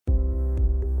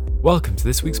Welcome to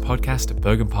this week's podcast at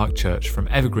Bergen Park Church from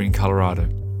Evergreen, Colorado.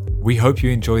 We hope you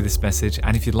enjoy this message,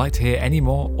 and if you'd like to hear any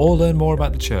more or learn more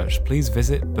about the church, please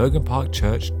visit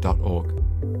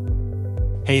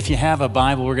bergenparkchurch.org. Hey, if you have a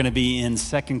Bible, we're going to be in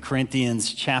 2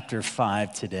 Corinthians chapter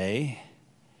 5 today.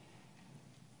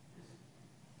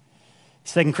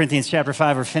 2 Corinthians chapter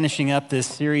 5, we're finishing up this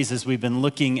series as we've been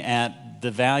looking at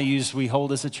the values we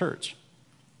hold as a church.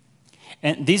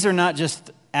 And these are not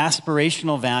just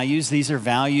aspirational values, these are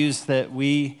values that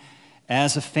we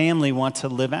as a family want to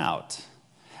live out.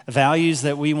 Values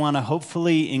that we want to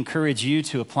hopefully encourage you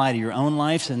to apply to your own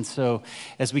lives. And so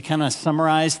as we kind of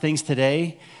summarize things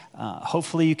today,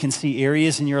 hopefully you can see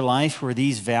areas in your life where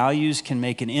these values can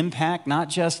make an impact, not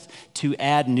just to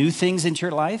add new things into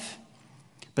your life,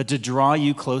 but to draw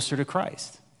you closer to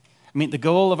Christ. I mean, the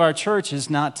goal of our church is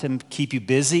not to keep you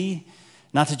busy,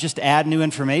 not to just add new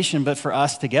information, but for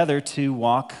us together to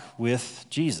walk with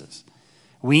Jesus.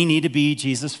 We need to be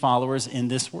Jesus followers in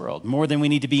this world, more than we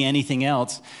need to be anything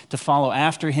else, to follow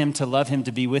after him, to love him,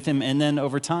 to be with him, and then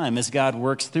over time, as God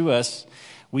works through us,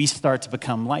 we start to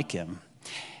become like him.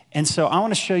 And so I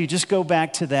want to show you, just go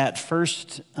back to that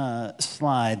first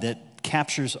slide that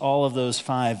captures all of those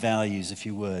 5 values, if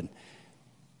you would.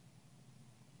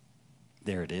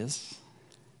 There it is.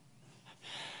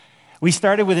 We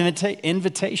started with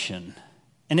invitation.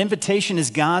 An invitation is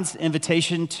God's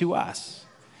invitation to us,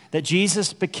 that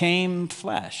Jesus became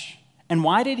flesh. And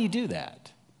why did he do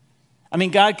that? I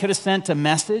mean, God could have sent a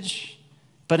message,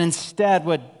 but instead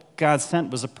what God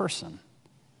sent was a person,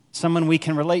 someone we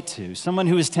can relate to, someone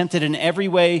who is tempted in every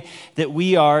way that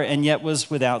we are and yet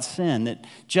was without sin. That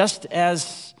just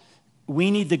as we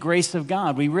need the grace of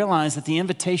God, we realize that the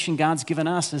invitation God's given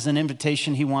us is an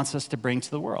invitation he wants us to bring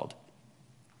to the world.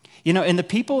 You know, and the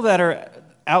people that are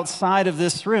outside of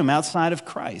this room, outside of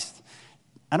Christ,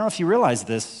 I don't know if you realize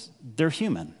this, they're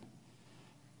human.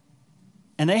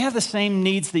 And they have the same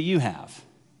needs that you have.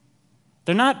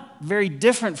 They're not very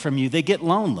different from you. They get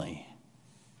lonely.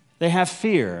 They have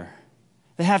fear.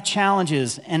 They have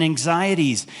challenges and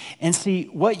anxieties. And see,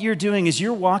 what you're doing is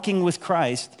you're walking with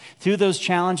Christ through those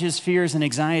challenges, fears, and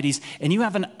anxieties, and you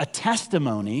have a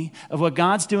testimony of what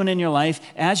God's doing in your life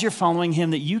as you're following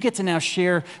him that you get to now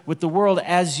share with the world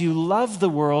as you love the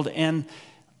world and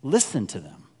listen to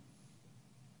them.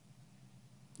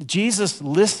 Jesus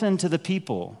listened to the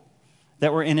people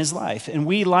that were in his life, and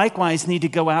we likewise need to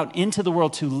go out into the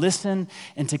world to listen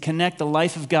and to connect the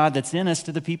life of God that's in us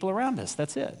to the people around us.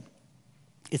 That's it.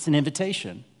 It's an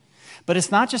invitation. But it's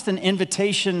not just an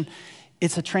invitation,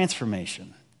 it's a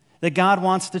transformation. That God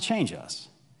wants to change us.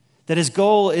 That his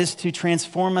goal is to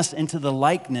transform us into the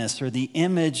likeness or the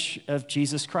image of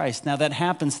Jesus Christ. Now that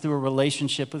happens through a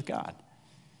relationship with God.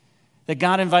 That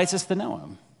God invites us to know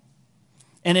him.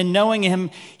 And in knowing him,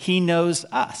 he knows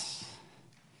us.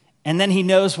 And then he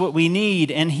knows what we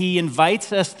need, and he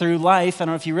invites us through life, I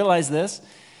don't know if you realize this,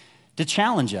 to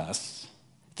challenge us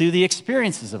through the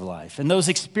experiences of life. And those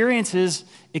experiences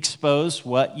expose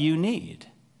what you need.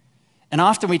 And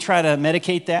often we try to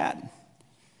medicate that.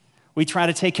 We try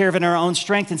to take care of it in our own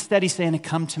strength. Instead, he's saying,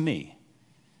 come to me.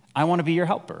 I want to be your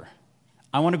helper.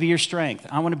 I want to be your strength.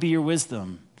 I want to be your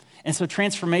wisdom. And so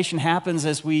transformation happens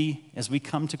as we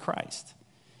come to Christ.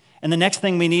 And the next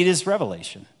thing we need is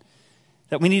revelation.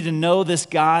 That we need to know this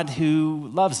God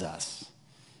who loves us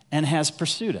and has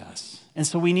pursued us. And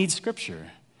so we need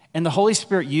Scripture. And the Holy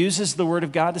Spirit uses the Word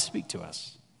of God to speak to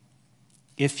us.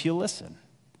 If you listen.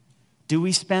 Do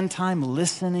we spend time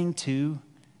listening to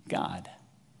God?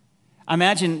 I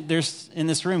imagine there's in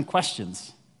this room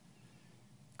questions.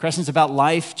 Questions about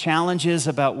life, challenges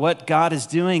about what God is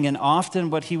doing, and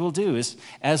often what he will do is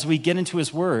as we get into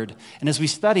his Word and as we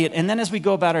study it, and then as we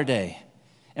go about our day,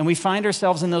 and we find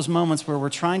ourselves in those moments where we're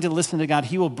trying to listen to God,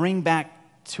 he will bring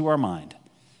back to our mind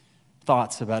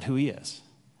thoughts about who he is,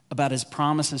 about his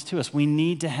promises to us. We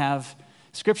need to have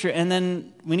Scripture, and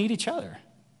then we need each other.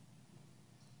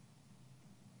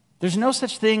 There's no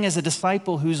such thing as a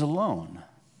disciple who's alone,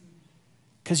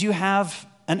 because you have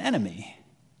an enemy,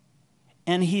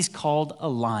 and he's called a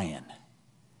lion.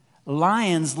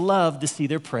 Lions love to see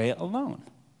their prey alone.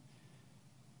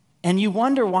 And you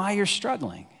wonder why you're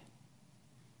struggling.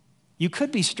 You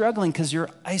could be struggling because you're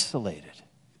isolated.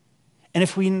 And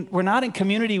if we're not in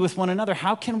community with one another,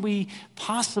 how can we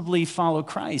possibly follow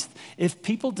Christ if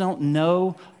people don't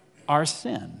know our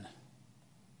sin?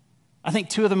 I think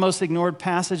 2 of the most ignored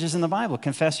passages in the Bible,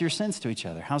 confess your sins to each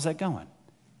other. How's that going?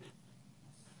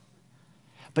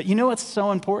 But you know what's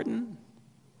so important?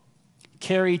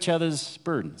 Carry each other's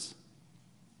burdens.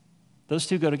 Those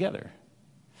 2 go together.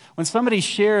 When somebody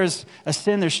shares a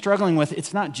sin they're struggling with,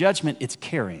 it's not judgment, it's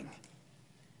caring.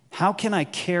 how can I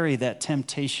carry that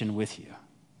temptation with you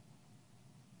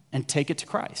and take it to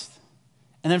Christ?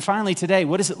 And then finally today,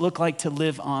 what does it look like to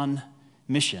live on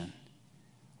mission?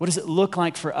 What does it look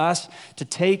like for us to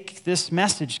take this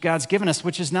message God's given us,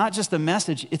 which is not just a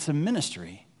message, it's a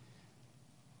ministry,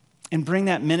 and bring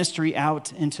that ministry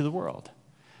out into the world?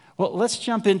 Well, let's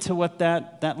jump into what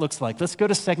that looks like. Let's go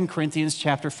to 2 Corinthians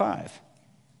chapter 5.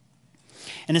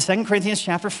 And in 2 Corinthians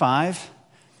chapter 5,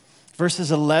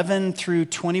 verses 11 through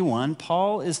 21,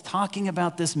 Paul is talking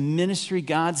about this ministry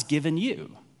God's given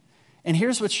you. And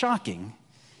here's what's shocking,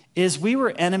 is we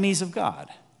were enemies of God.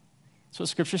 That's what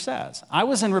Scripture says. I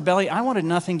was in rebellion. I wanted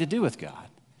nothing to do with God.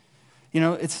 You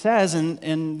know, it says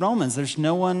in Romans, there's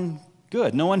no one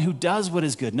good, no one who does what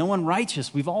is good, no one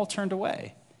righteous. We've all turned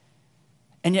away.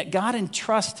 And yet God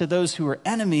entrusts to those who are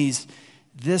enemies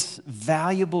this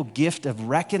valuable gift of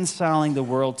reconciling the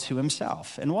world to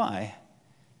himself. And why?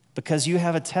 Because you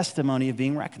have a testimony of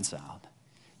being reconciled.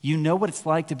 You know what it's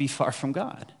like to be far from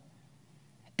God.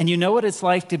 And you know what it's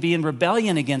like to be in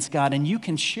rebellion against God, and you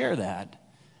can share that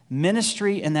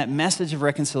ministry and that message of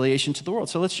reconciliation to the world.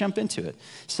 So let's jump into it.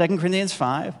 2 Corinthians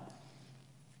 5,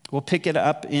 we'll pick it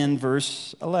up in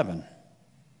verse 11.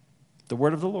 The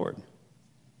word of the Lord.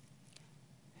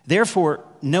 Therefore,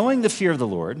 knowing the fear of the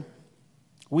Lord,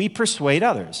 we persuade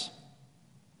others.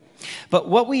 But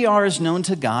what we are is known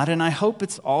to God, and I hope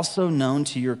it's also known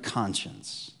to your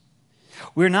conscience.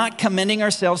 We're not commending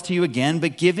ourselves to you again,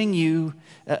 but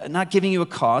not giving you a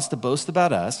cause to boast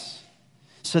about us,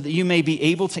 so that you may be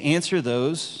able to answer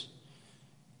those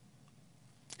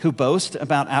who boast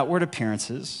about outward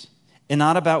appearances and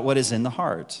not about what is in the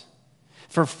heart.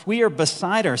 For if we are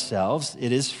beside ourselves,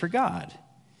 it is for God.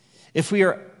 If we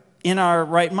are in our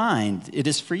right mind, it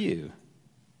is for you.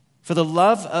 For the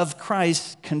love of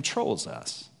Christ controls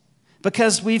us,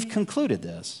 because we've concluded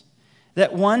this,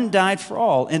 that one died for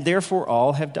all, and therefore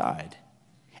all have died.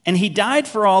 And he died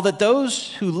for all, that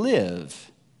those who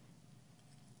live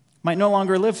might no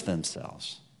longer live for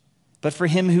themselves, but for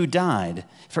him who died,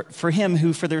 for him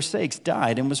who for their sakes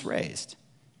died and was raised.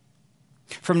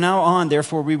 From now on,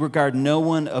 therefore, we regard no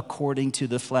one according to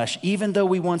the flesh, even though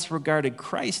we once regarded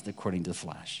Christ according to the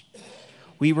flesh.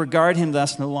 We regard him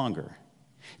thus no longer.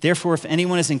 Therefore, if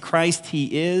anyone is in Christ,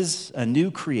 he is a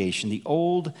new creation. The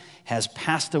old has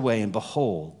passed away, and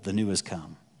behold, the new has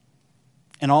come.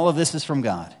 And all of this is from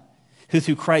God, who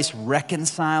through Christ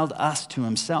reconciled us to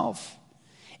himself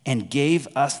and gave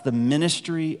us the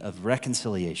ministry of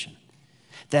reconciliation.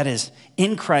 That is,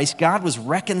 in Christ, God was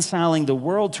reconciling the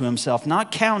world to himself,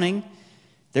 not counting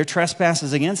their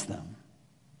trespasses against them,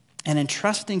 and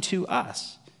entrusting to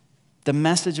us the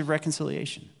message of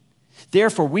reconciliation.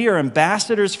 Therefore, we are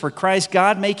ambassadors for Christ,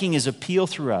 God making his appeal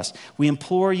through us. We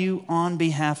implore you on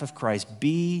behalf of Christ,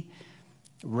 be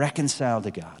reconciled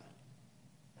to God.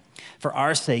 For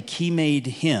our sake, he made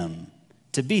him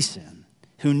to be sin,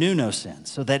 who knew no sin,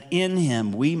 so that in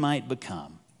him we might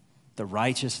become the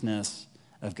righteousness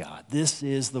of God. This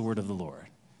is the word of the Lord.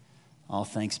 All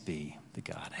thanks be to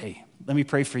God. Hey, let me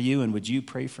pray for you, and would you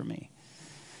pray for me?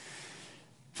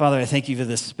 Father, I thank you for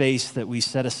this space that we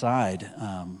set aside.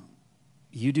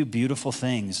 You do beautiful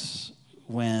things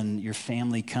when your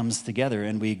family comes together,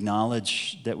 and we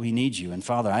acknowledge that we need you. And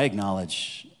Father, I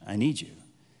acknowledge I need you.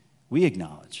 We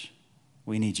acknowledge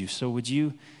we need you. So would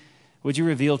you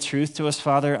reveal truth to us,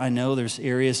 Father? I know there's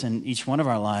areas in each one of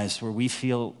our lives where we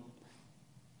feel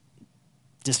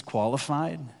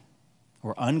disqualified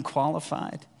or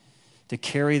unqualified to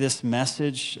carry this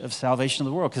message of salvation to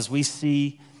the world, because we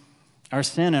see our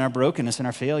sin and our brokenness and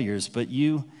our failures. But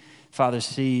you, Father,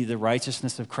 see the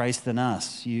righteousness of Christ in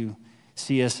us. You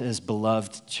see us as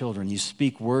beloved children. You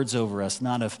speak words over us,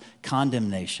 not of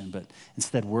condemnation, but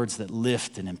instead words that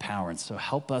lift and empower. And so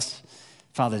help us,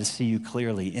 Father, to see you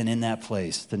clearly, and in that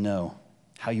place to know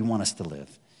how you want us to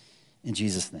live. In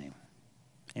Jesus' name,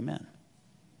 amen.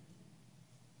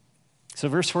 So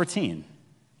verse 14,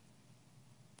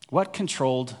 what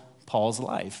controlled Paul's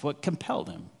life? What compelled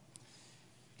him?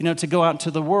 To go out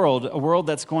into the world, a world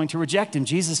that's going to reject him.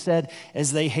 Jesus said,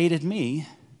 as they hated me,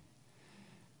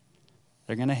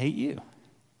 they're going to hate you.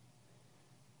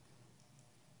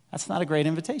 That's not a great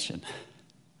invitation.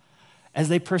 As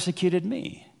they persecuted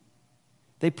me,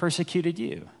 they persecuted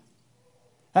you.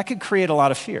 That could create a lot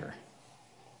of fear,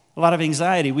 a lot of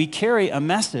anxiety. We carry a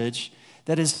message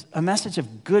that is a message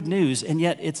of good news, and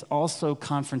yet it's also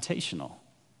confrontational.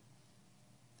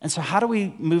 And so how do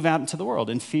we move out into the world?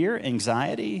 In fear,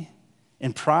 anxiety,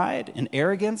 in pride, in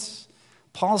arrogance?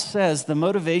 Paul says the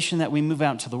motivation that we move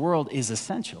out into the world is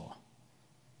essential.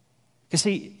 Because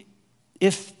see,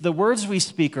 if the words we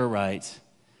speak are right,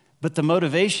 but the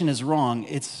motivation is wrong,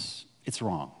 it's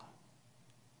wrong.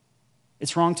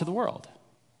 It's wrong to the world.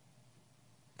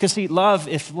 Because see,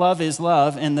 if love is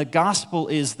love and the gospel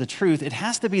is the truth, it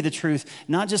has to be the truth,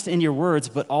 not just in your words,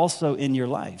 but also in your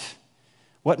life.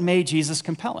 What made Jesus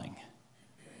compelling?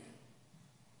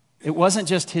 It wasn't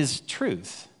just his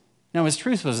truth. Now, his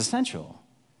truth was essential,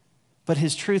 but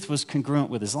his truth was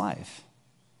congruent with his life.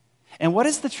 And what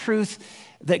is the truth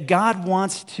that God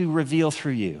wants to reveal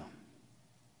through you?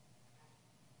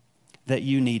 That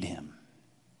you need him,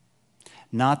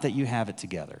 not that you have it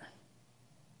together.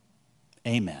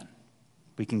 Amen.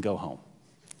 We can go home.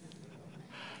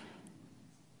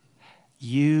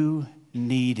 You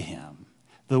need him.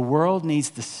 The world needs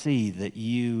to see that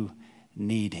you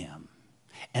need him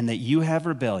and that you have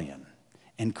rebellion.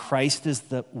 And Christ is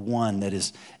the one that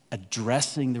is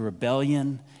addressing the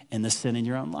rebellion and the sin in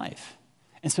your own life.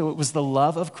 And so it was the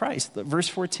love of Christ, verse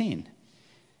 14,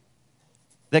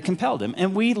 that compelled him.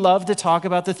 And we love to talk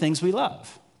about the things we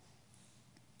love.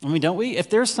 I mean, don't we? If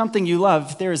there's something you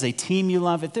love, if there is a team you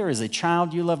love, if there is a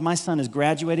child you love, my son is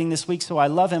graduating this week, so I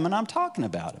love him and I'm talking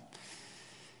about him.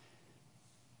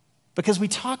 Because we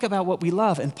talk about what we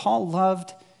love, and Paul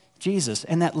loved Jesus,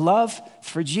 and that love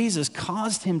for Jesus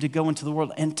caused him to go into the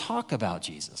world and talk about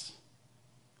Jesus.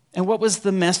 And what was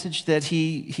the message that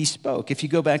he spoke? If you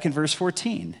go back in verse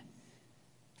 14,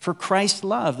 for Christ's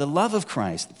love, the love of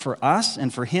Christ for us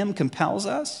and for him compels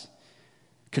us,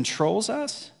 controls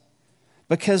us,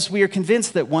 because we are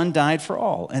convinced that one died for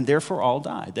all, and therefore all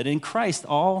died, that in Christ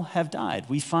all have died.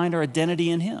 We find our identity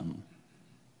in him.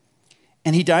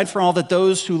 And he died for all, that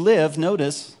those who live,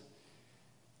 notice,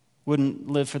 wouldn't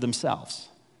live for themselves,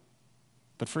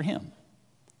 but for him,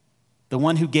 the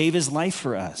one who gave his life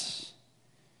for us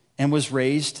and was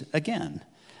raised again.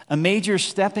 A major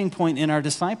stepping point in our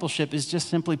discipleship is just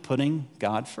simply putting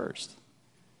God first.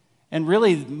 And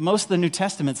really, most of the New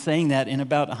Testament's saying that in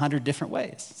about 100 different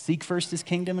ways. Seek first his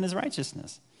kingdom and his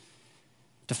righteousness.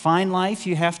 To find life,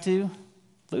 you have to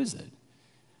lose it.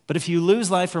 But if you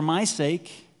lose life for my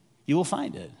sake, you will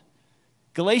find it.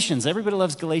 Galatians, everybody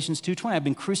loves Galatians 2:20. I've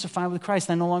been crucified with Christ.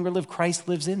 I no longer live. Christ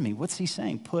lives in me. What's he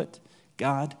saying? Put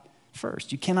God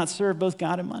first. You cannot serve both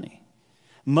God and money.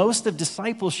 Most of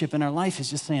discipleship in our life is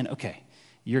just saying, okay,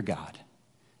 you're God.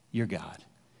 You're God.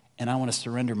 And I want to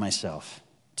surrender myself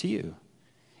to you.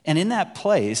 And in that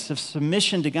place of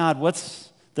submission to God,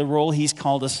 what's the role he's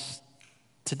called us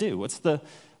to do? What's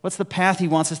the path he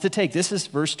wants us to take? This is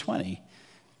verse 20.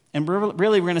 And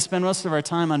really, we're going to spend most of our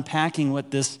time unpacking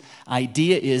what this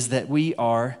idea is that we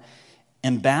are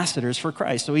ambassadors for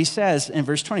Christ. So he says in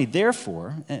verse 20,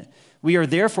 therefore, we are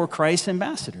therefore Christ's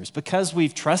ambassadors. Because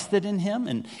we've trusted in him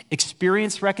and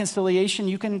experienced reconciliation,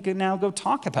 you can now go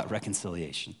talk about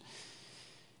reconciliation,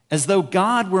 as though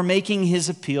God were making his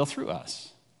appeal through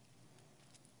us.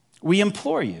 We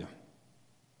implore you.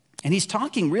 And he's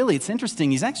talking, really, it's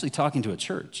interesting, he's actually talking to a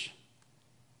church.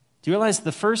 Do you realize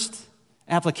the first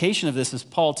application of this is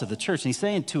Paul to the church, and he's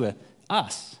saying to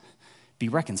us, be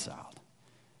reconciled.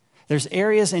 There's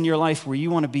areas in your life where you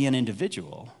want to be an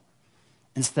individual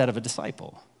instead of a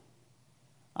disciple.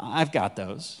 I've got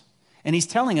those. And he's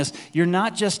telling us, you're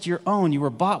not just your own, you were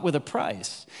bought with a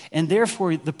price. And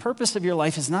therefore, the purpose of your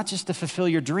life is not just to fulfill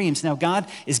your dreams. Now, God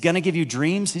is going to give you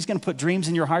dreams. He's going to put dreams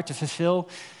in your heart to fulfill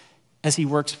as he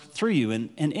works through you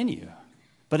and in you.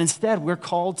 But instead, we're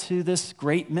called to this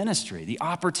great ministry, the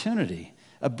opportunity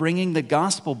of bringing the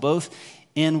gospel both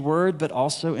in word but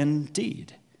also in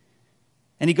deed.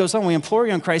 And he goes on, we implore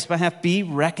you on Christ's behalf, be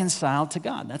reconciled to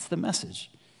God. That's the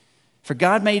message. For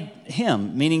God made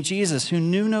him, meaning Jesus, who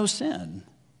knew no sin,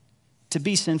 to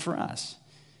be sin for us,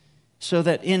 so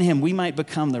that in him we might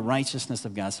become the righteousness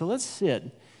of God. So let's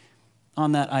sit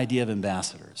on that idea of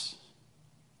ambassadors.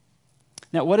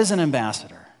 Now, what is an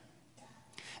ambassador?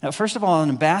 Now, first of all, an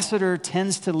ambassador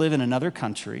tends to live in another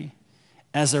country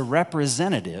as a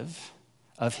representative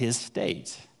of his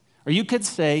state. Or you could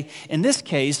say, in this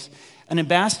case, an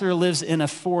ambassador lives in a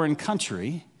foreign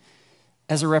country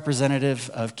as a representative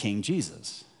of King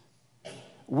Jesus.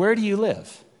 Where do you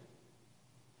live?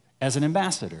 As an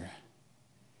ambassador,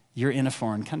 you're in a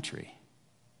foreign country.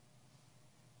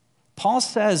 Paul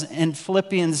says in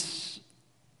Philippians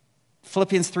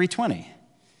 3:20,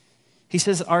 he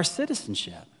says, our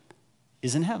citizenship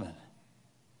is in heaven.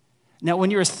 Now,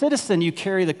 when you're a citizen, you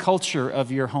carry the culture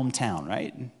of your hometown,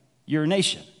 right? Your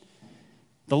nation.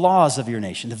 The laws of your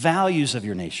nation, the values of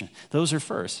your nation, those are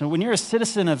first. So when you're a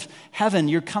citizen of heaven,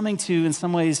 you're coming to, in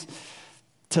some ways,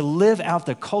 to live out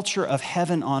the culture of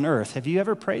heaven on earth. Have you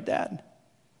ever prayed that?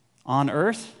 On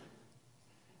earth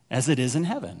as it is in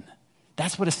heaven.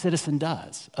 That's what a citizen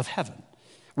does of heaven.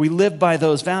 We live by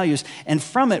those values, and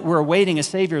from it, we're awaiting a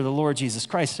Savior, the Lord Jesus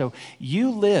Christ. So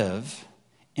you live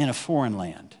in a foreign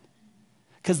land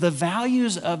because the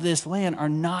values of this land are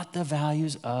not the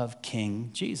values of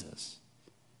King Jesus.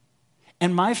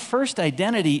 And my first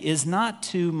identity is not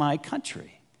to my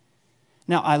country.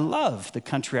 Now, I love the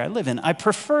country I live in. I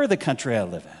prefer the country I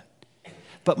live in.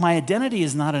 But my identity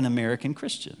is not an American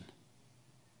Christian.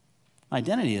 My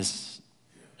identity is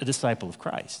a disciple of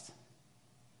Christ.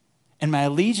 And my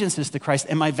allegiance is to Christ,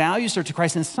 and my values are to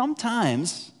Christ. And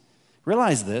sometimes,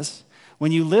 realize this,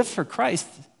 when you live for Christ,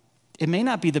 it may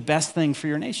not be the best thing for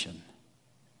your nation.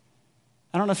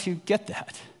 I don't know if you get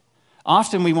that.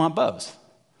 Often we want both.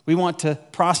 We want to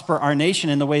prosper our nation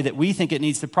in the way that we think it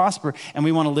needs to prosper, and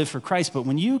we want to live for Christ. But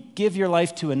when you give your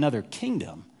life to another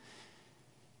kingdom,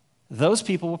 those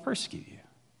people will persecute you.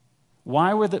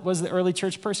 Why was the early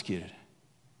church persecuted?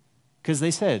 Because they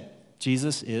said,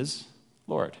 Jesus is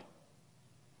Lord.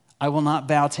 I will not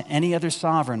bow to any other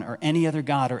sovereign or any other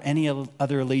God or any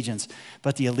other allegiance,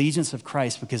 but the allegiance of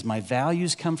Christ, because my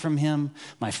values come from him,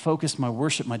 my focus, my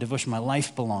worship, my devotion, my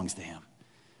life belongs to him.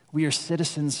 We are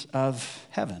citizens of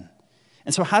heaven.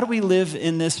 And so how do we live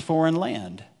in this foreign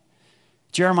land?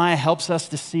 Jeremiah helps us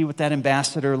to see what that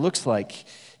ambassador looks like.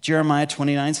 Jeremiah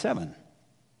 29:7.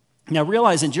 Now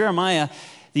realize in Jeremiah,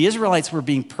 the Israelites were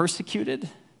being persecuted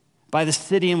by the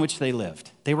city in which they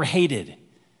lived. They were hated.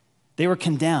 They were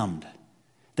condemned.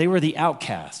 They were the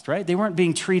outcast, right? They weren't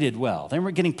being treated well. They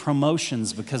weren't getting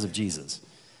promotions because of Jesus.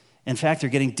 In fact, they're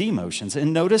getting demotions.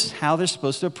 And notice how they're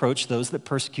supposed to approach those that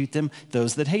persecute them,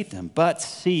 those that hate them. But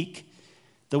seek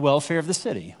the welfare of the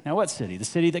city. Now, what city? The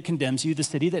city that condemns you, the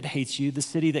city that hates you, the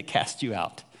city that casts you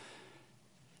out.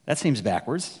 That seems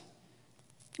backwards.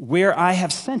 Where I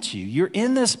have sent you. You're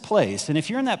in this place, and if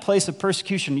you're in that place of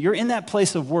persecution, you're in that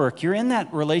place of work, you're in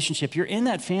that relationship, you're in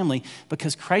that family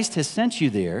because Christ has sent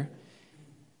you there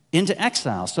into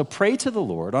exile. So pray to the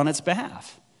Lord on its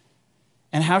behalf.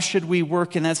 And how should we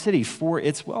work in that city? For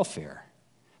its welfare.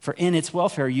 For in its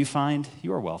welfare you find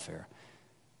your welfare.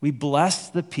 We bless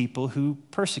the people who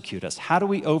persecute us. How do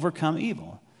we overcome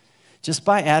evil? Just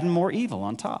by adding more evil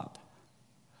on top.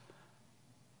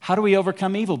 How do we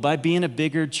overcome evil? By being a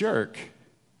bigger jerk.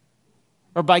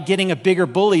 Or by getting a bigger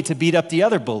bully to beat up the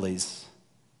other bullies.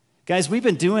 Guys, we've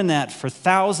been doing that for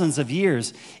thousands of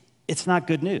years. It's not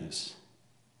good news.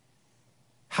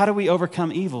 How do we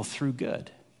overcome evil? Through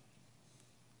good.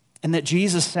 And that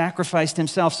Jesus sacrificed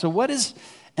himself. So what is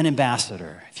an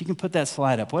ambassador? If you can put that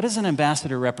slide up. What does an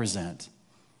ambassador represent?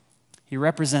 He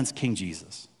represents King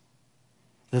Jesus.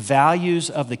 The values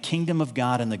of the kingdom of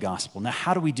God and the gospel. Now,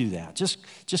 how do we do that?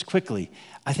 Just quickly,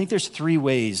 I think there's 3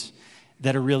 ways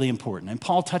that are really important. And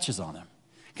Paul touches on them.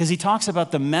 Because he talks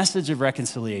about the message of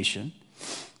reconciliation.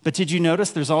 But did you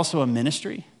notice there's also a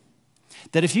ministry?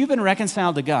 That if you've been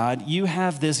reconciled to God, you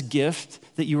have this gift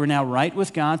that you are now right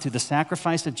with God through the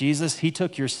sacrifice of Jesus. He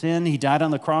took your sin, he died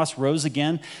on the cross, rose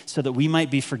again, so that we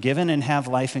might be forgiven and have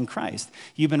life in Christ.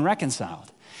 You've been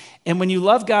reconciled. And when you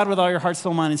love God with all your heart,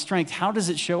 soul, mind, and strength, how does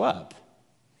it show up?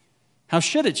 How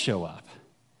should it show up?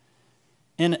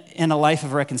 In a life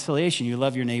of reconciliation, you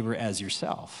love your neighbor as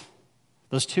yourself.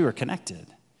 Those two are connected.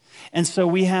 And so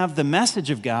we have the message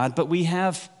of God, but we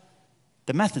have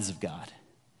the methods of God.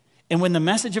 And when the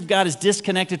message of God is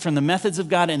disconnected from the methods of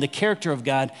God and the character of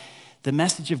God, the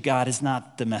message of God is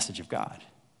not the message of God.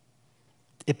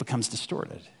 It becomes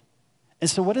distorted. And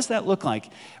so what does that look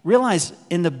like? Realize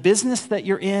in the business that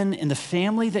you're in the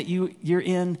family that you're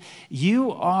in,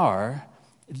 you are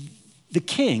the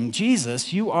king,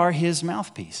 Jesus, you are his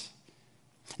mouthpiece.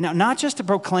 Now, not just to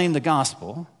proclaim the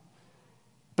gospel,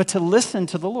 but to listen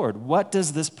to the Lord. What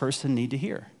does this person need to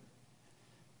hear?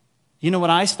 You know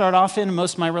what I start off in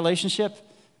most of my relationship?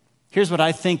 Here's what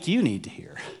I think you need to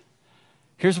hear.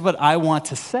 Here's what I want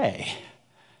to say.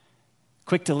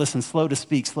 Quick to listen, slow to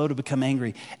speak, slow to become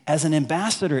angry. As an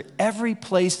ambassador, every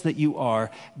place that you are,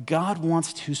 God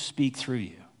wants to speak through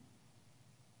you.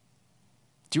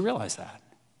 Do you realize that?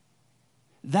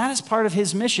 That is part of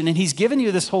his mission, and he's given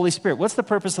you this Holy Spirit. What's the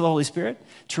purpose of the Holy Spirit?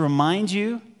 To remind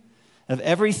you of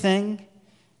everything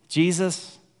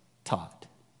Jesus taught.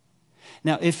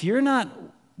 Now, if you're not,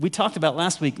 we talked about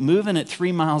last week, moving at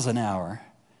 3 miles an hour,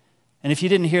 and if you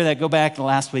didn't hear that, go back to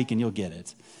last week and you'll get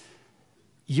it.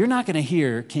 You're not going to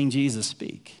hear King Jesus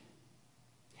speak.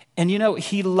 And you know,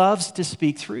 he loves to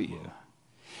speak through you.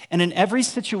 And in every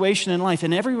situation in life,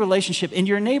 in every relationship, in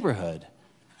your neighborhood,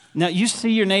 now you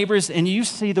see your neighbors and you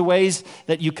see the ways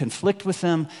that you conflict with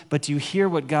them, but you hear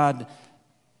what God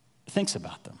thinks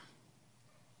about them.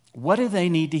 What do they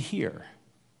need to hear?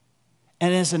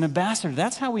 And as an ambassador,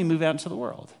 that's how we move out into the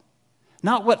world.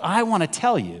 Not what I want to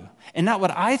tell you and not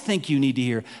what I think you need to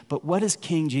hear, but what does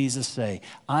King Jesus say?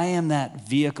 I am that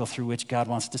vehicle through which God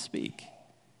wants to speak,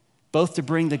 both to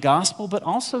bring the gospel, but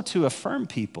also to affirm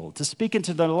people, to speak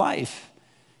into their life,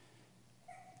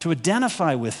 to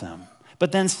identify with them.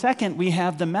 But then second, we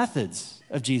have the methods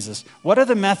of Jesus. What are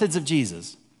the methods of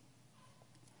Jesus?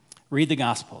 Read the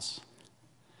Gospels.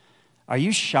 Are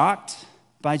you shocked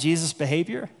by Jesus'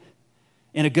 behavior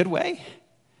in a good way?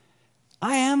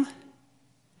 I am.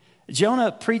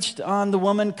 Jonah preached on the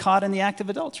woman caught in the act of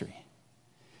adultery.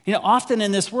 Often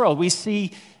in this world, we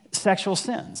see sexual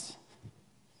sins.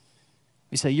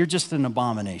 We say, you're just an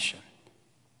abomination.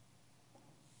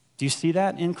 Do you see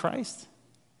that in Christ?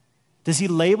 Does he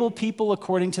label people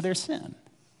according to their sin?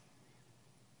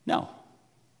 No.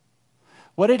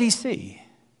 What did he see?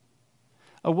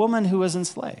 A woman who was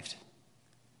enslaved.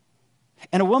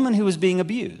 And a woman who was being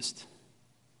abused.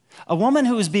 A woman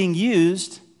who was being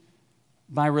used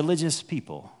by religious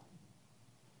people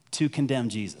to condemn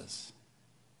Jesus.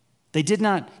 He did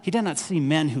not see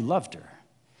men who loved her.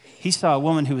 He saw a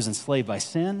woman who was enslaved by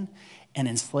sin and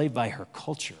enslaved by her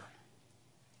culture.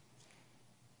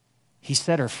 He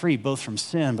set her free both from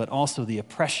sin, but also the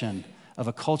oppression of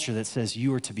a culture that says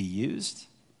you are to be used,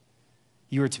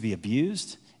 you are to be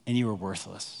abused, and you are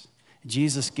worthless.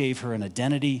 Jesus gave her an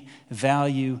identity,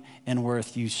 value, and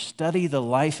worth. You study the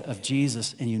life of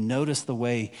Jesus and you notice the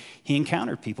way he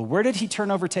encountered people. Where did he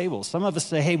turn over tables? Some of us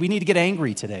say, hey, we need to get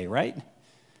angry today, right?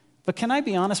 But can I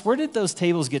be honest, where did those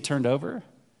tables get turned over?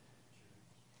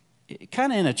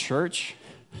 Kind of in a church.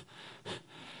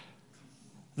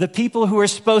 The people who are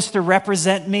supposed to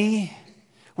represent me,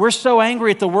 we're so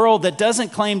angry at the world that doesn't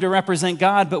claim to represent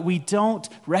God, but we don't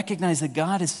recognize that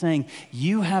God is saying,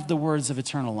 you have the words of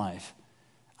eternal life.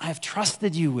 I have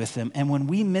trusted you with them. And when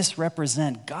we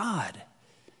misrepresent God,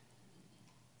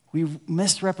 we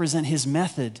misrepresent his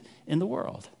method in the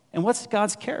world. And what's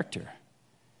God's character?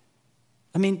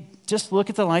 I mean, just look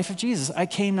at the life of Jesus. I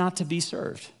came not to be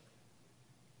served.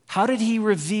 How did he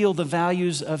reveal the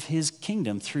values of his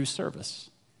kingdom? Through service.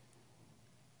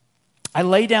 I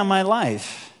lay down my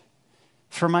life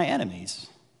for my enemies.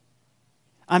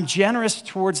 I'm generous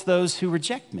towards those who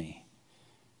reject me.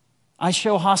 I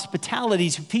show hospitality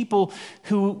to people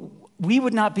who we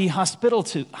would not be hospitable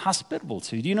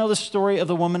to. Do you know the story of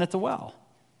the woman at the well?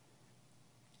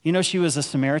 You know she was a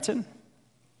Samaritan?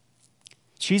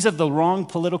 She's of the wrong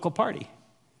political party.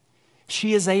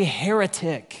 She is a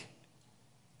heretic.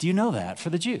 Do you know that for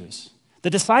the Jews? The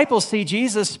disciples see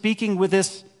Jesus speaking with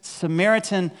this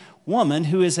Samaritan woman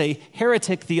who is a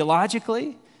heretic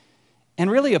theologically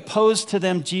and really opposed to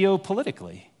them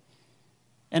geopolitically.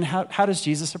 And how does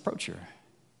Jesus approach her?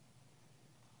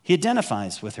 He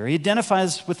identifies with her. He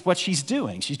identifies with what she's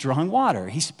doing. She's drawing water.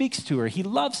 He speaks to her. He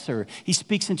loves her. He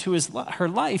speaks into her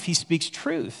life. He speaks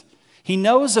truth. He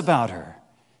knows about her.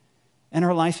 And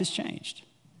her life is changed.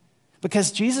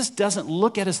 Because Jesus doesn't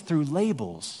look at us through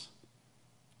labels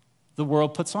the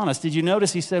world puts on us. Did you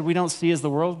notice he said we don't see as the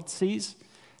world sees?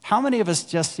 How many of us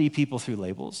just see people through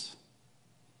labels?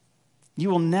 You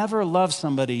will never love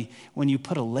somebody when you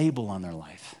put a label on their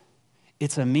life.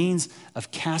 It's a means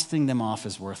of casting them off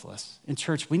as worthless. In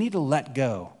church, we need to let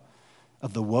go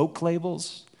of the woke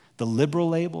labels, the liberal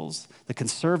labels, the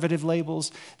conservative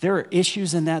labels. There are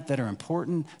issues in that are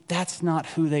important. That's not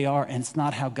who they are, and it's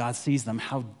not how God sees them.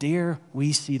 How dare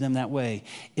we see them that way?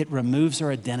 It removes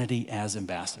our identity as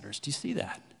ambassadors. Do you see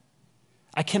that?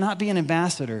 I cannot be an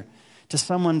ambassador to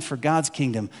someone for God's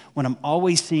kingdom when I'm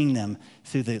always seeing them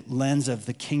through the lens of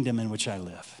the kingdom in which I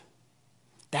live.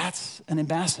 That's an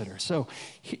ambassador. So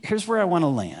here's where I want to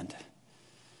land.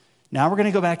 Now we're going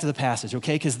to go back to the passage,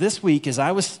 okay? Because this week, as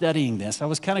I was studying this, I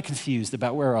was kind of confused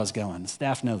about where I was going. The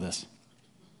staff know this,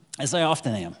 as I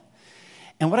often am.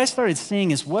 And what I started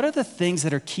seeing is, what are the things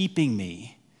that are keeping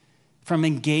me from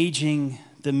engaging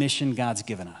the mission God's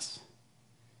given us?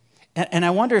 And I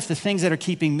wonder if the things that are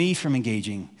keeping me from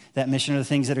engaging that mission are the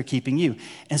things that are keeping you.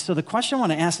 And so the question I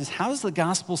want to ask is, how does the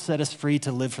gospel set us free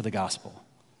to live for the gospel?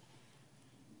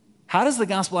 How does the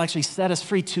gospel actually set us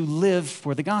free to live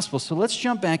for the gospel? So let's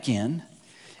jump back in.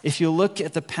 If you look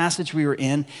at the passage we were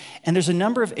in, and there's a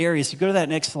number of areas. You go to that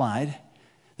next slide.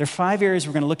 There are 5 areas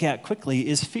we're going to look at quickly.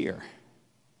 Is fear.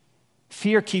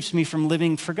 Fear keeps me from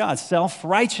living for God.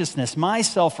 Self-righteousness,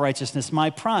 my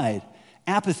pride,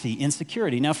 apathy,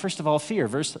 insecurity. Now, first of all, fear,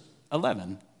 verse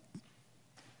 11.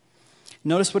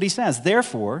 Notice what he says.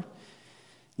 Therefore,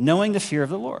 knowing the fear of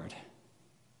the Lord.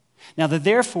 Now, the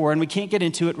therefore, and we can't get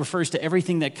into it, refers to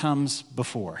everything that comes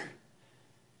before.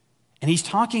 And he's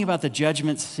talking about the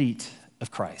judgment seat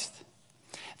of Christ.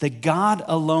 that God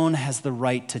alone has the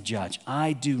right to judge.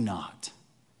 I do not.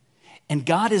 And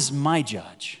God is my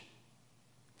judge.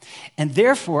 And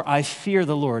therefore, I fear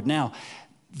the Lord. Now,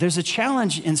 there's a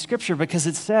challenge in Scripture because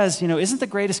it says, isn't the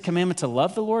greatest commandment to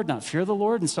love the Lord, not fear the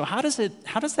Lord? And so how does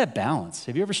that balance?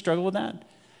 Have you ever struggled with that?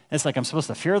 It's like I'm supposed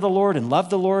to fear the Lord and love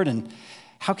the Lord, and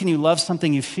how can you love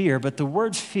something you fear? But the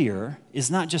word fear is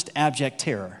not just abject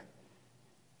terror.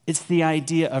 It's the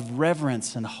idea of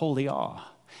reverence and holy awe.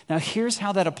 Now, here's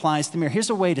how that applies to me. Here's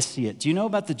a way to see it. Do you know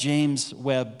about the James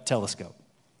Webb Telescope?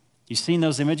 You've seen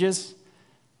those images?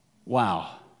 Wow.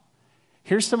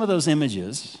 Here's some of those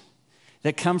images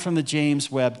that come from the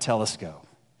James Webb Telescope.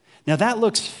 Now, that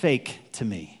looks fake to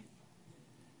me.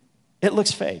 It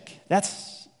looks fake.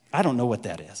 I don't know what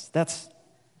that is. That's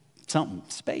something,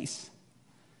 space.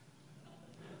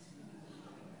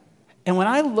 And when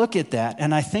I look at that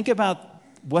and I think about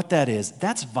what that is,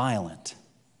 that's violent.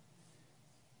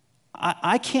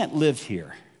 I can't live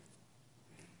here.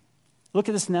 Look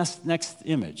at this next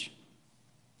image.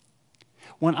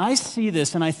 When I see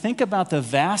this and I think about the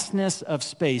vastness of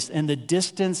space and the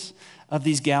distance of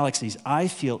these galaxies, I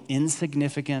feel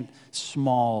insignificant,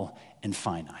 small, and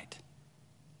finite.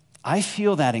 I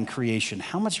feel that in creation.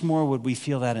 How much more would we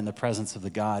feel that in the presence of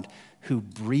the God who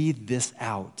breathed this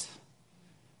out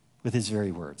with his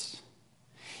very words?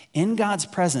 In God's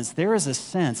presence, there is a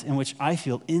sense in which I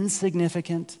feel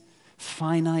insignificant,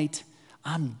 finite.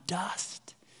 I'm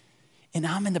dust. And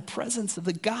I'm in the presence of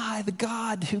the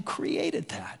God who created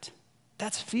that.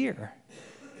 That's fear.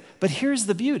 But here's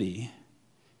the beauty,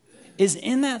 is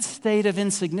in that state of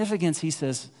insignificance, he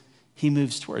says, he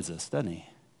moves towards us, doesn't he?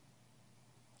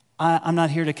 I'm not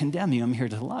here to condemn you, I'm here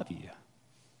to love you.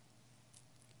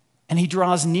 And he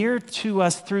draws near to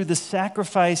us through the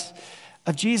sacrifice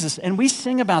of Jesus. And we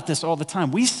sing about this all the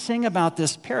time. We sing about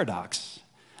this paradox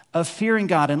of fearing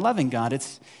God and loving God.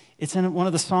 It's in one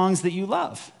of the songs that you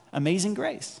love. Amazing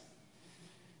grace.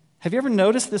 Have you ever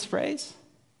noticed this phrase?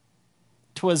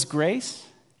 'Twas grace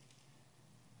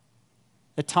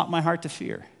that taught my heart to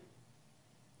fear.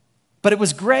 But it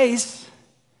was grace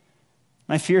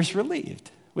my fears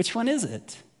relieved. Which one is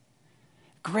it?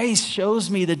 Grace shows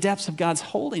me the depths of God's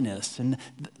holiness and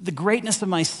the greatness of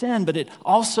my sin, but it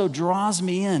also draws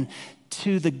me in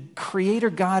to the Creator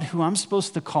God who I'm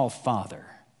supposed to call Father.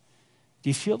 Do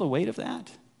you feel the weight of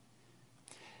that?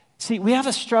 See, we have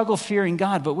a struggle fearing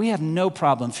God, but we have no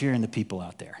problem fearing the people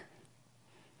out there.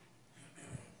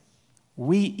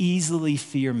 We easily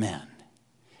fear men,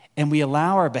 and we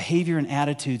allow our behavior and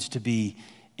attitudes to be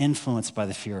influenced by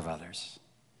the fear of others.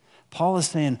 Paul is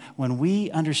saying, when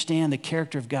we understand the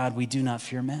character of God, we do not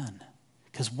fear men,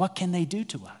 because what can they do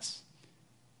to us?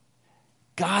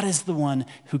 God is the one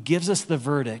who gives us the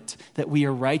verdict that we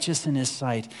are righteous in his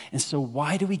sight. And so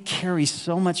why do we carry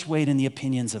so much weight in the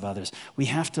opinions of others? We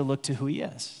have to look to who he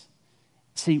is.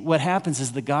 See, what happens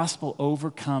is the gospel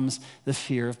overcomes the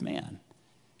fear of man.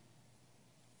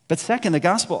 But second, the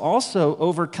gospel also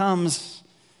overcomes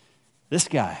this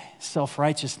guy,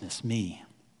 self-righteousness, me.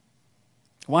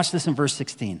 Watch this in verse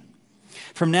 16.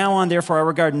 From now on, therefore, I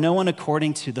regard no one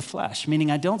according to the flesh, meaning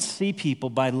I don't see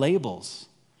people by labels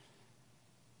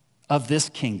of this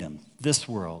kingdom, this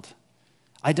world.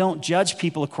 I don't judge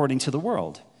people according to the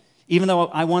world. Even though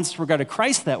I once regarded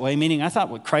Christ that way, meaning I thought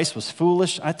what Christ was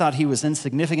foolish, I thought he was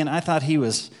insignificant, I thought he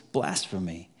was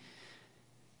blasphemy.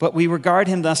 But we regard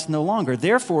him thus no longer.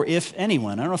 Therefore, if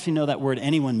anyone, I don't know if you know that word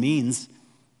anyone means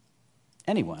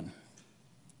anyone,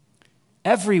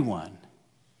 everyone.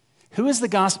 Who is the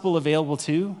gospel available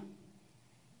to?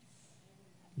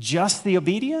 Just the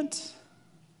obedient?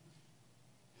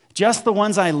 Just the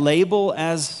ones I label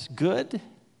as good?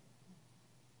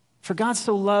 For God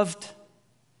so loved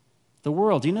the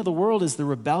world. You know, the world is the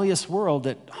rebellious world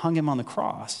that hung him on the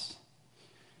cross.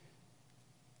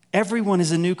 Everyone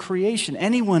is a new creation.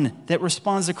 Anyone that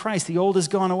responds to Christ, the old has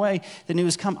gone away, the new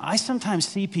has come. I sometimes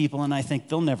see people and I think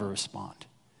they'll never respond.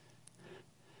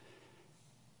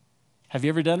 Have you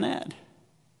ever done that?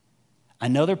 I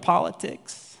know their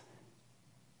politics.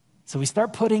 So we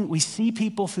see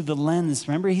people through the lens.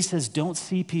 Remember, he says, don't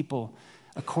see people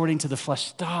according to the flesh.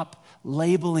 Stop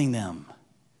labeling them.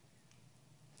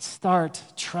 Start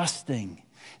trusting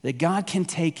that God can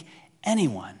take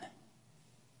anyone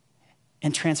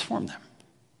and transform them.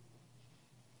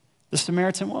 The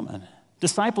Samaritan woman,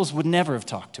 disciples would never have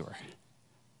talked to her.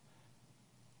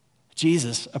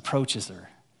 Jesus approaches her,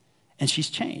 and she's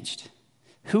changed.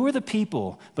 Who are the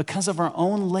people, because of our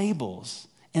own labels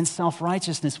and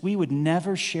self-righteousness, we would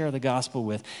never share the gospel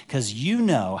with, because you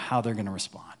know how they're going to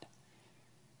respond?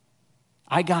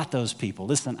 I got those people.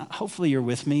 Listen, hopefully you're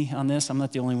with me on this. I'm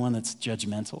not the only one that's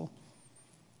judgmental.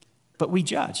 but we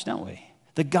judge, don't we?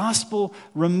 The gospel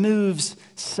removes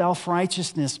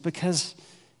self-righteousness because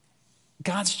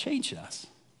God's changed us.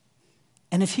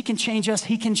 And if he can change us,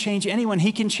 he can change anyone.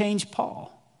 He can change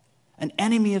Paul, an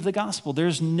enemy of the gospel.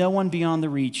 There's no one beyond the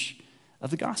reach of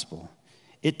the gospel.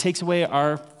 It takes away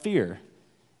our fear.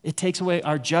 It takes away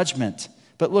our judgment.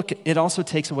 But look, it also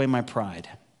takes away my pride.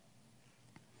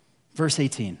 Verse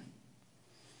 18.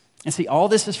 And see, all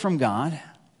this is from God,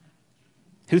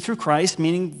 who through Christ,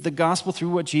 meaning the gospel through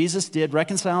what Jesus did,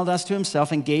 reconciled us to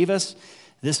himself and gave us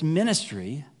this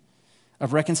ministry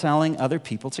of reconciling other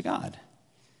people to God.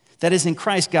 That is, in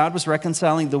Christ, God was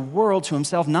reconciling the world to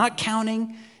himself, not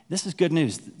counting, this is good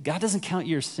news, God doesn't count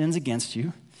your sins against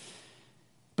you,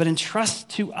 but entrust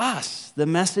to us the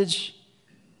message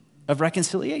of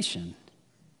reconciliation.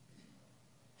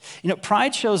 You know,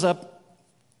 pride shows up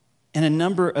in a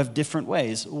number of different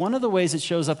ways. One of the ways it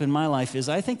shows up in my life is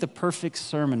I think the perfect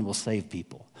sermon will save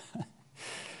people.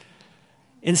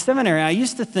 In seminary, I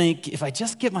used to think if I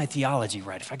just get my theology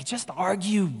right, if I could just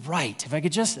argue right, if I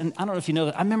could just, and I don't know if you know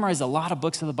that, I memorized a lot of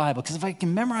books of the Bible, because if I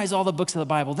can memorize all the books of the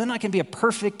Bible, then I can be a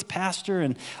perfect pastor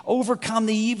and overcome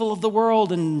the evil of the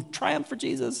world and triumph for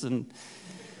Jesus.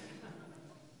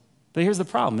 But here's the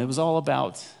problem. It was all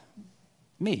about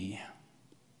me.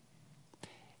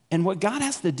 And what God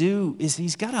has to do is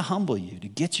he's got to humble you to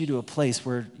get you to a place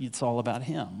where it's all about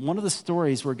him. One of the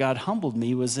stories where God humbled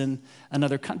me was in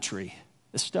another country,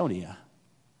 Estonia.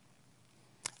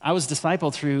 I was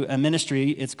discipled through a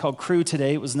ministry. It's called Cru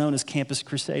today. It was known as Campus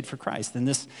Crusade for Christ. And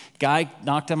this guy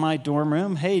knocked on my dorm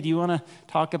room. Hey, do you want to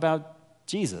talk about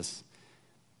Jesus?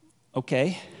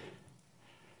 Okay.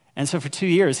 And so for 2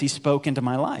 years, he spoke into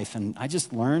my life. And I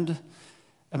just learned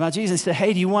about Jesus. He said,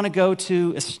 hey, do you want to go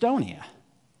to Estonia?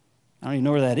 I don't even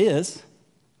know where that is.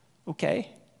 Okay.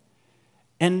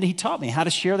 And he taught me how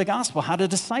to share the gospel, how to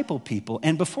disciple people.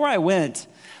 And before I went,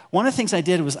 one of the things I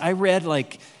did was I read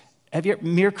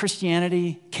Mere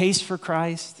Christianity, Case for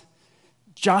Christ,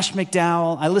 Josh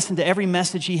McDowell. I listened to every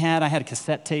message he had. I had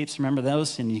cassette tapes, remember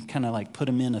those? And you kind of put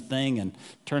them in a thing and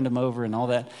turned them over and all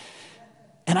that.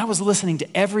 And I was listening to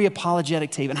every apologetic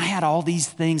tape, and I had all these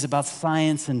things about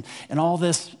science and all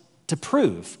this to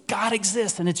prove God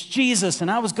exists and it's Jesus.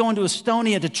 And I was going to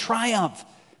Estonia to triumph.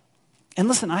 And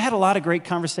listen, I had a lot of great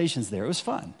conversations there. It was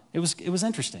fun. It was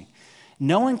interesting.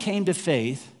 No one came to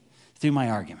faith through my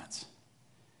arguments.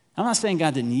 I'm not saying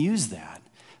God didn't use that,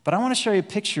 but I want to show you a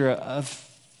picture of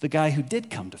the guy who did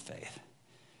come to faith.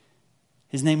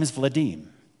 His name is Vadim.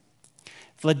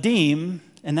 Vadim,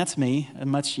 and that's me, a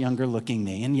much younger looking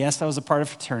me. And yes, I was a part of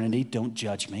fraternity. Don't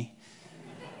judge me.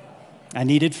 I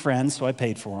needed friends, so I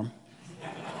paid for them.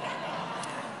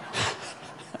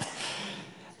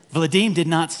 Vadim did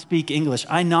not speak English.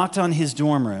 I knocked on his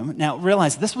dorm room. Now,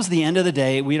 realize this was the end of the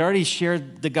day. We'd already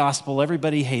shared the gospel.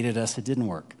 Everybody hated us. It didn't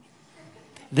work.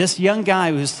 This young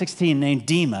guy who was 16 named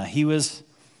Dima, he was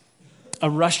a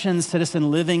Russian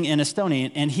citizen living in Estonia,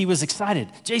 and he was excited.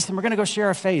 Jason, we're going to go share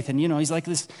our faith. And, he's like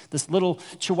this little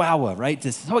chihuahua, right?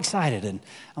 Just so excited. And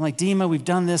I'm like, Dima, we've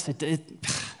done this.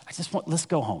 Let's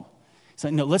go home. He's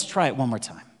like, no, let's try it one more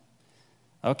time.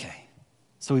 Okay.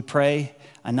 So we pray.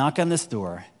 I knock on this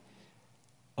door.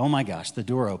 Oh my gosh, the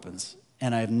door opens.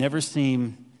 And I've never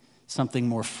seen something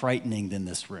more frightening than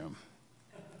this room.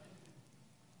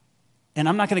 And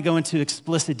I'm not going to go into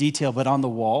explicit detail, but on the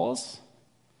walls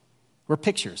were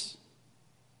pictures.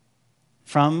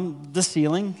 From the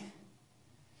ceiling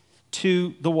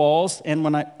to the walls. And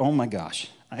oh my gosh,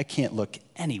 I can't look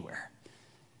anywhere.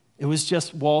 It was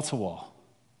just wall to wall.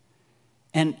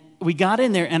 And we got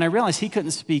in there, and I realized he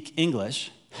couldn't speak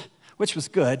English, which was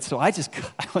good, so I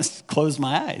closed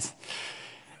my eyes.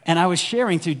 And I was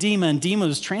sharing through Dima, and Dima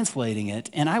was translating it,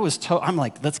 and I'm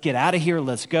like, let's get out of here,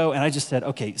 let's go. And I just said,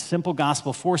 okay, simple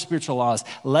gospel, 4 spiritual laws,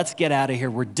 let's get out of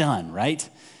here, we're done, right?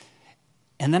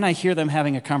 And then I hear them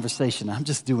having a conversation. I'm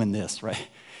just doing this, right?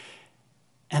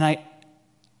 And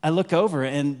I look over,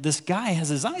 and this guy has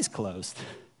his eyes closed,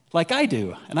 like I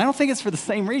do, and I don't think it's for the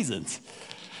same reasons.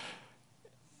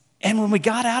 And when we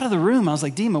got out of the room, I was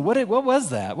like, Dima, what was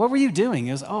that? What were you doing?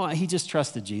 He goes, he just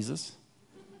trusted Jesus.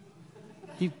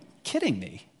 You kidding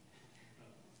me?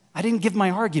 I didn't give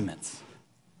my arguments.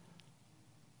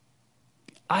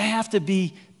 I have to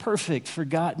be perfect for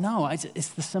God. No, it's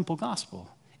the simple gospel.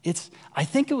 I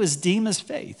think it was Dima's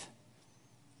faith.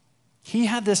 He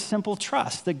had this simple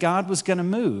trust that God was going to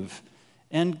move.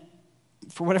 And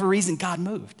for whatever reason, God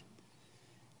moved.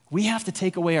 We have to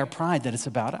take away our pride that it's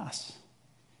about us.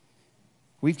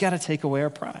 We've got to take away our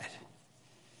pride.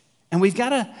 And we've got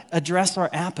to address our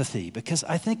apathy, because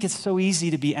I think it's so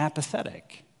easy to be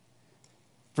apathetic.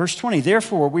 Verse 20,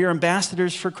 therefore, we are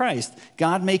ambassadors for Christ,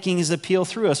 God making his appeal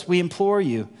through us. We implore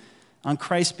you, on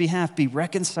Christ's behalf, be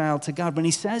reconciled to God. When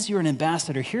he says you're an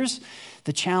ambassador, here's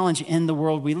the challenge in the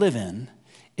world we live in,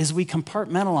 is we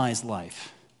compartmentalize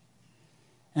life.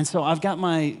 And so I've got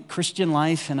my Christian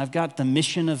life and I've got the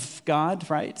mission of God,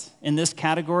 right, in this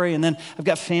category. And then I've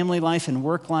got family life and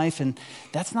work life. And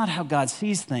that's not how God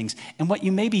sees things. And what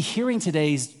you may be hearing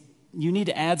today is you need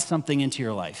to add something into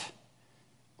your life,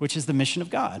 which is the mission of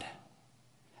God.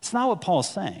 It's not what Paul's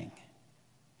saying.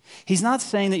 He's not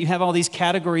saying that you have all these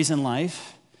categories in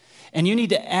life and you need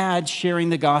to add sharing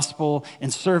the gospel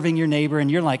and serving your neighbor.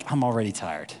 And you're like, I'm already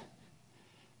tired.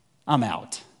 I'm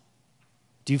out.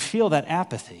 Do you feel that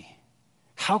apathy?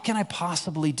 How can I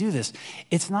possibly do this?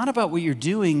 It's not about what you're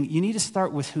doing. You need to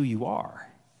start with who you are.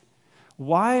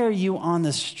 Why are you on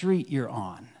the street you're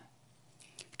on?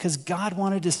 Because God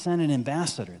wanted to send an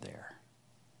ambassador there.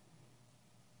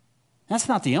 That's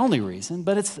not the only reason,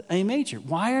 but it's a major.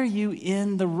 Why are you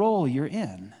in the role you're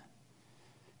in?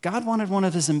 God wanted one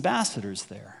of his ambassadors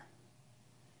there.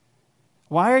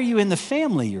 Why are you in the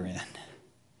family you're in?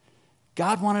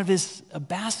 God wanted his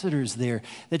ambassadors there.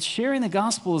 That sharing the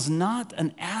gospel is not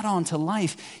an add-on to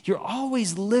life. You're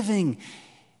always living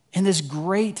in this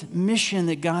great mission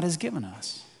that God has given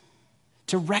us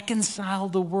to reconcile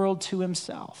the world to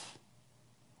himself.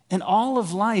 And all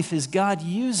of life is God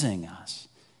using us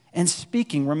and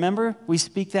speaking. Remember, we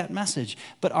speak that message.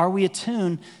 But are we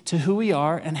attuned to who we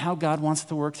are and how God wants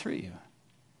to work through you?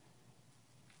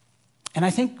 And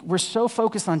I think we're so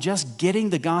focused on just getting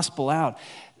the gospel out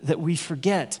that we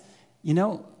forget,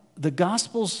 the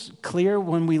gospel's clear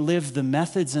when we live the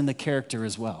methods and the character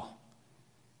as well.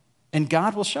 And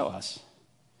God will show us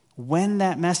when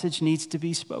that message needs to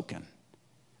be spoken.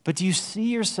 But do you see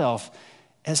yourself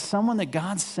as someone that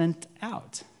God sent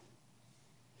out?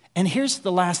 And here's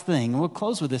the last thing, and we'll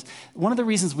close with this. One of the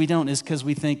reasons we don't is because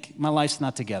we think my life's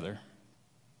not together.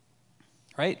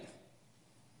 Right?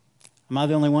 Am I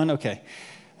the only one? Okay.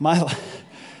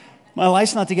 My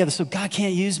life's not together, so God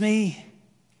can't use me.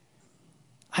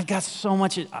 I've got so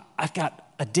much, I've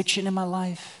got addiction in my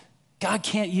life. God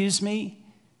can't use me.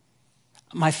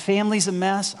 My family's a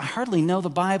mess. I hardly know the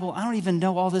Bible. I don't even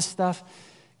know all this stuff.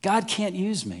 God can't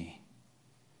use me.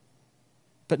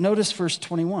 But notice verse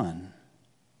 21.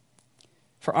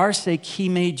 For our sake, he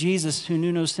made Jesus, who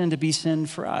knew no sin, to be sin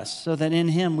for us, so that in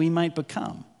him we might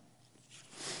become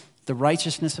the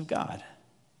righteousness of God.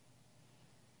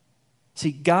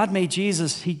 See, God made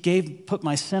Jesus, he put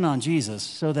my sin on Jesus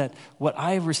so that what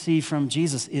I receive from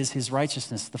Jesus is his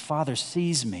righteousness. The Father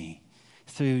sees me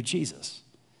through Jesus.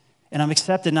 And I'm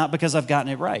accepted not because I've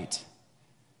gotten it right.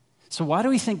 So why do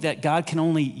we think that God can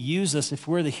only use us if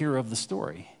we're the hero of the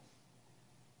story?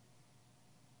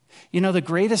 The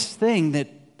greatest thing that,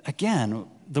 again,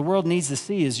 the world needs to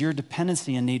see is your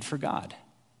dependency and need for God.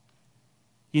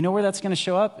 You know where that's going to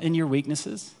show up? In your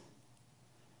weaknesses.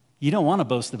 You don't want to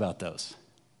boast about those.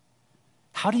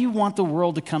 How do you want the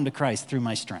world to come to Christ? Through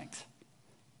my strength.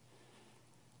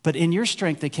 But in your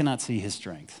strength, they cannot see his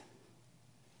strength.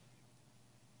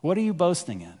 What are you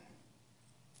boasting in?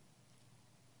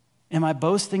 Am I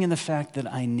boasting in the fact that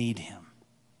I need him?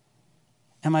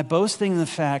 Am I boasting in the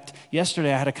fact,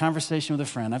 yesterday I had a conversation with a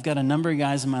friend. I've got a number of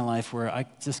guys in my life where I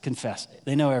just confess,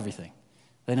 they know everything.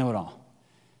 They know it all.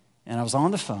 And I was on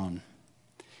the phone,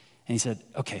 and he said,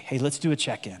 okay, hey, let's do a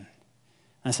check-in. And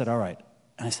I said, all right.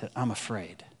 And I said, I'm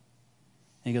afraid.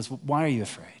 And he goes, well, why are you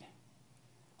afraid?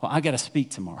 Well, I got to speak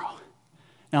tomorrow.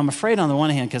 Now, I'm afraid on the one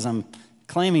hand because I'm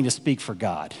claiming to speak for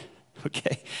God,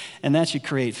 okay? And that should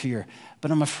create fear.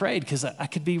 But I'm afraid because I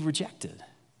could be rejected.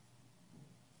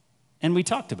 And we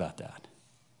talked about that.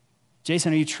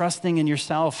 Jason, are you trusting in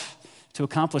yourself to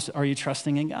accomplish, or are you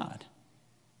trusting in God?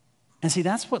 And see,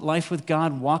 that's what life with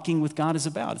God, walking with God is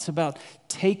about. It's about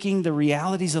taking the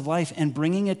realities of life and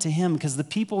bringing it to him, because the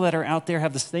people that are out there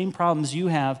have the same problems you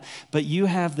have, but you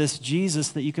have this Jesus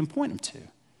that you can point them to.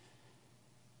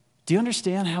 Do you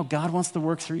understand how God wants to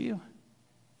work through you?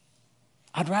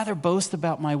 I'd rather boast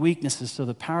about my weaknesses so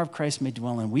the power of Christ may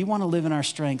dwell in. We want to live in our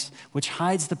strengths, which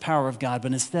hides the power of God,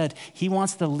 but instead, he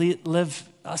wants to live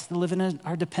in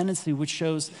our dependency, which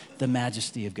shows the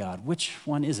majesty of God. Which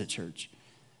one is it, church?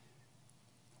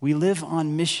 We live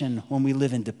on mission when we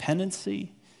live in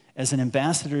dependency as an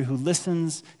ambassador who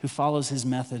listens, who follows his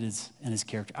methods and his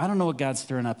character. I don't know what God's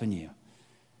stirring up in you,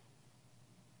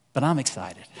 but I'm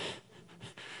excited.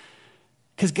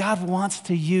 Because God wants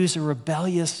to use a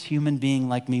rebellious human being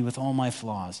like me with all my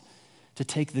flaws to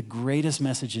take the greatest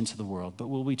message into the world. But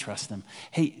will we trust him?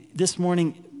 Hey, this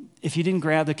morning, if you didn't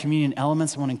grab the communion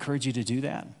elements, I want to encourage you to do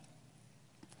that.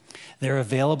 They're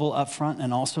available up front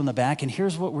and also in the back. And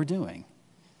here's what we're doing.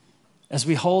 As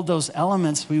we hold those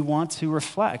elements, we want to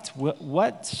reflect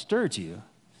what stirred you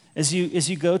as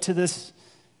you go to this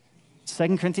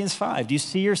 2 Corinthians 5. Do you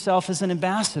see yourself as an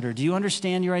ambassador? Do you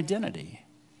understand your identity?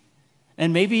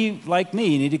 And maybe, like me,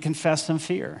 you need to confess some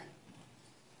fear.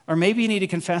 Or maybe you need to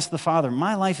confess to the Father,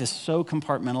 my life is so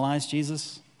compartmentalized,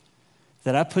 Jesus,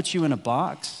 that I put you in a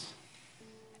box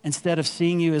instead of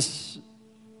seeing you as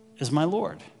my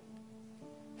Lord,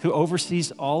 who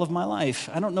oversees all of my life.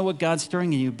 I don't know what God's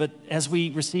stirring in you, but as we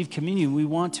receive communion, we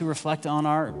want to reflect on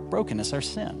our brokenness, our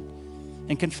sin,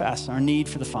 and confess our need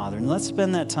for the Father. And let's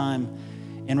spend that time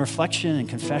in reflection and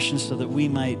confession so that we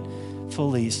might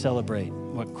fully celebrate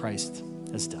what Christ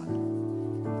has done.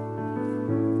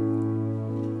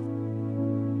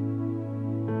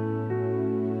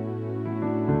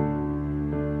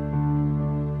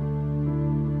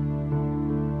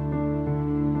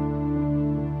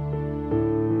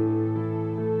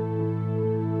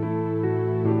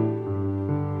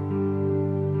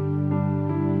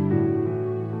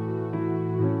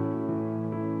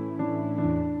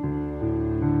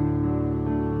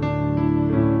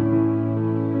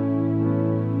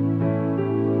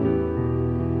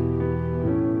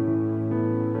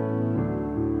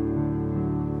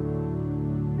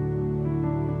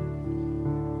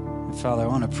 Father, I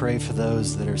want to pray for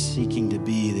those that are seeking to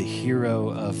be the hero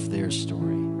of their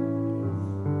story.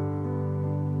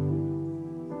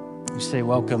 You say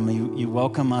welcome. You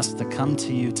welcome us to come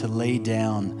to you to lay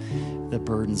down the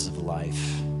burdens of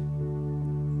life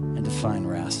and to find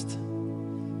rest.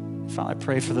 Father, I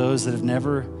pray for those that have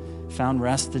never found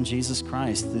rest in Jesus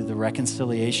Christ through the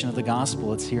reconciliation of the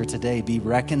gospel. It's here today. Be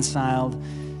reconciled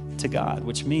to God,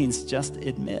 which means just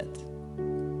admit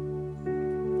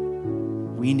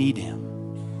we need him.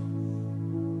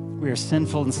 We are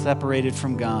sinful and separated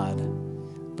from God,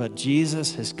 but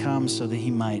Jesus has come so that he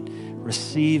might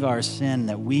receive our sin,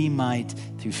 that we might,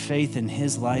 through faith in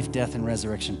his life, death, and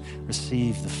resurrection,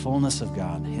 receive the fullness of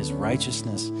God, his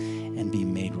righteousness, and be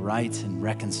made right and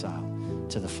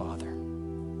reconciled to the Father.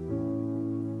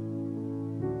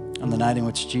 On the night in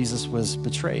which Jesus was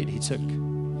betrayed, he took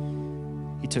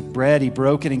bread, he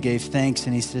broke it and gave thanks,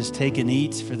 and he says, take and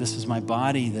eat, for this is my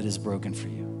body that is broken for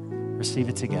you. Receive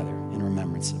it together in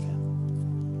remembrance of him.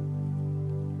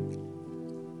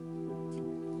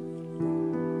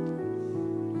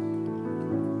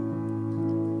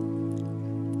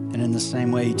 And in the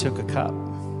same way, he took a cup.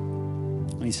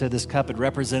 When he said this cup, it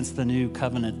represents the new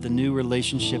covenant, the new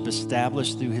relationship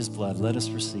established through his blood. Let us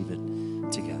receive it